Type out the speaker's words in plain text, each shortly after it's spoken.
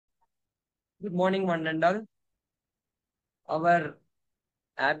Good morning, one and all. Our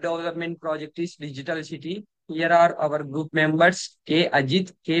app development project is Digital City. Here are our group members K.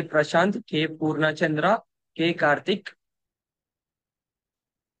 Ajit, K. Prashant, K. Purnachandra, K. Karthik.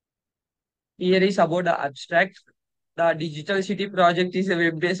 Here is about the abstract. The Digital City project is a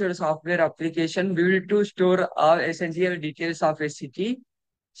web-based software application built to store all essential details of a city.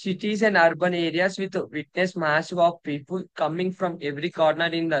 Cities and urban areas with witness massive of people coming from every corner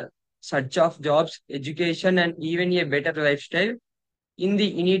in the search of jobs, education, and even a better lifestyle. In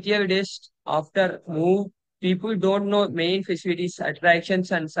the initial days after move, people don't know main facilities,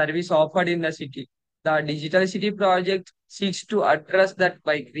 attractions, and service offered in the city. The Digital City project seeks to address that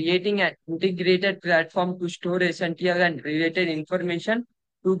by creating an integrated platform to store essential and related information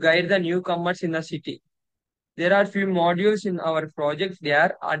to guide the newcomers in the city. There are few modules in our project. They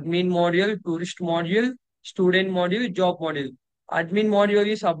are admin module, tourist module, student module, job module. Admin module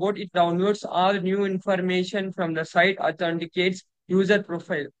is about it downloads all new information from the site, authenticates user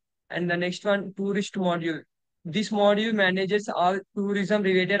profile. And the next one, tourist module. This module manages all tourism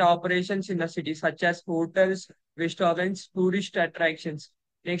related operations in the city, such as hotels, restaurants, tourist attractions.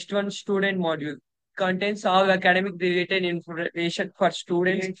 Next one, student module contains all academic related information for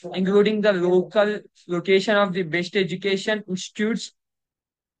students, including the local location of the best education institutes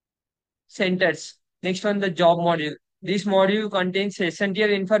centers. Next one, the job module. This module contains essential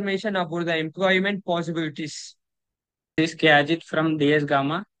information about the employment possibilities. This is Kajit from DS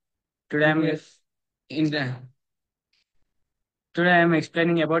Gamma. Today I'm Yes. in the Today I'm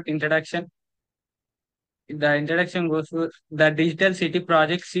explaining about introduction. The introduction goes to the Digital City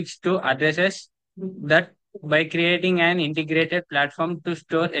project seeks to addresses that by creating an integrated platform to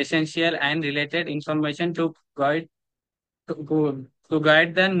store essential and related information to guide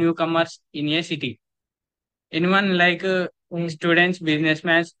the newcomers in a city. Anyone like students,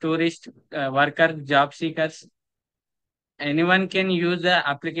 businessmen, tourists, workers, job seekers, anyone can use the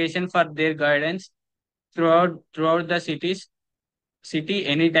application for their guidance throughout the city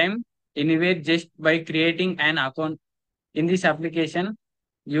anytime, anywhere just by creating an account in this application.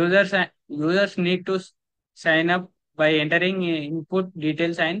 Users need to sign up by entering input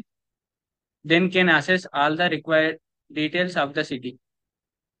details and then can access all the required details of the city.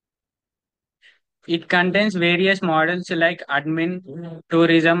 It contains various models like admin,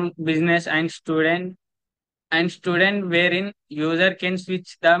 tourism, business, and student wherein user can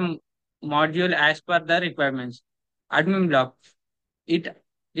switch the module as per the requirements. Admin block. It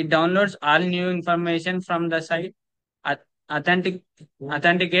it downloads all new information from the site, auth- authentic,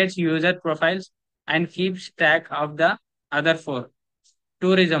 authenticates user profiles, and keeps track of the other four.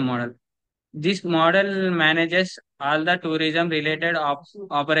 Tourism model. This model manages all the tourism related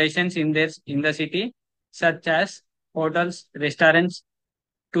operations in the city, such as hotels, restaurants,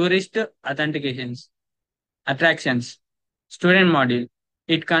 tourist authentications, attractions. Student module.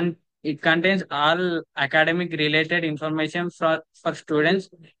 It contains all academic related information for students,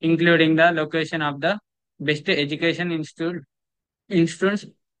 including the location of the best education institutes,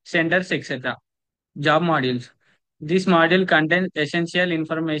 centers, etc. Job modules. This module contains essential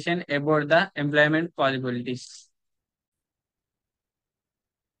information about the employment possibilities.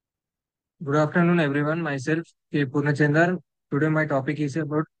 Good afternoon, everyone. Myself, K. Purnachandra. Today, my topic is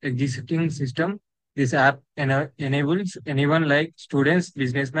about existing system. This app enables anyone like students,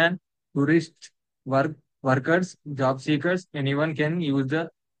 businessmen, tourists, workers, job seekers. Anyone can use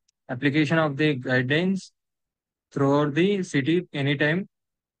the application of the guidelines throughout the city anytime,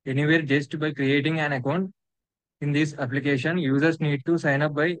 anywhere, just by creating an account. In this application, users need to sign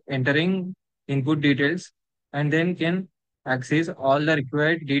up by entering input details and then can access all the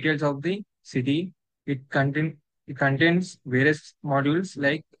required details of the city. It contains various modules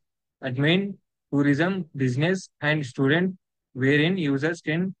like admin, tourism, business, and student, wherein users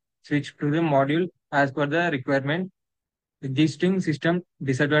can switch to the module as per the requirement. Existing system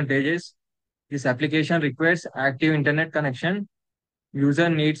disadvantages. This application requires active internet connection. User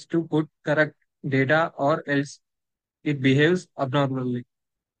needs to put correct data or else it behaves abnormally.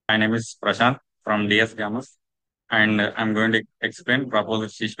 My name is Prashant from DS Gamas, and I'm going to explain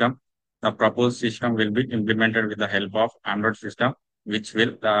proposed system. The proposed system will be implemented with the help of Android system, which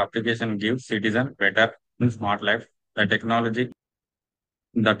will the application give citizen better and smart life. The technology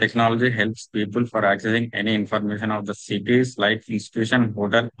helps people for accessing any information of the cities like institution,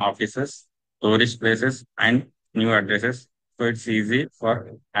 hotel, offices, tourist places, and new addresses. So it's easy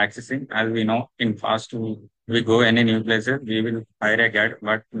for accessing. As we know, in past we go any new places, we will hire a guide,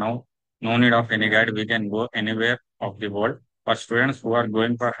 but now no need of any guide. We can go anywhere of the world. For students who are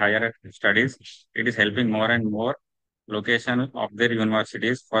going for higher studies, it is helping more and more location of their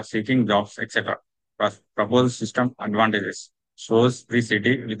universities for seeking jobs, etc. Proposed system advantages shows the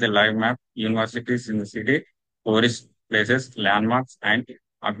city with a live map, universities in the city, tourist places, landmarks, and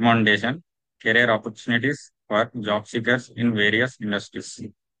accommodation, career opportunities for job seekers in various industries.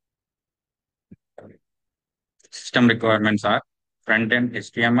 System requirements are front-end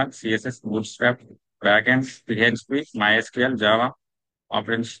HTML, CSS, Bootstrap, back-end PHP, MySQL, Java,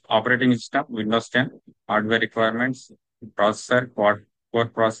 operating system, Windows 10, hardware requirements, processor, core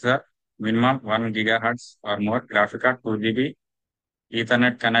processor, minimum 1 gigahertz or more, graphic card 2 GB,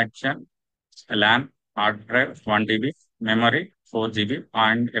 Ethernet connection, LAN, hard drive 1 TB, memory 4 GB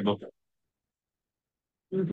and above.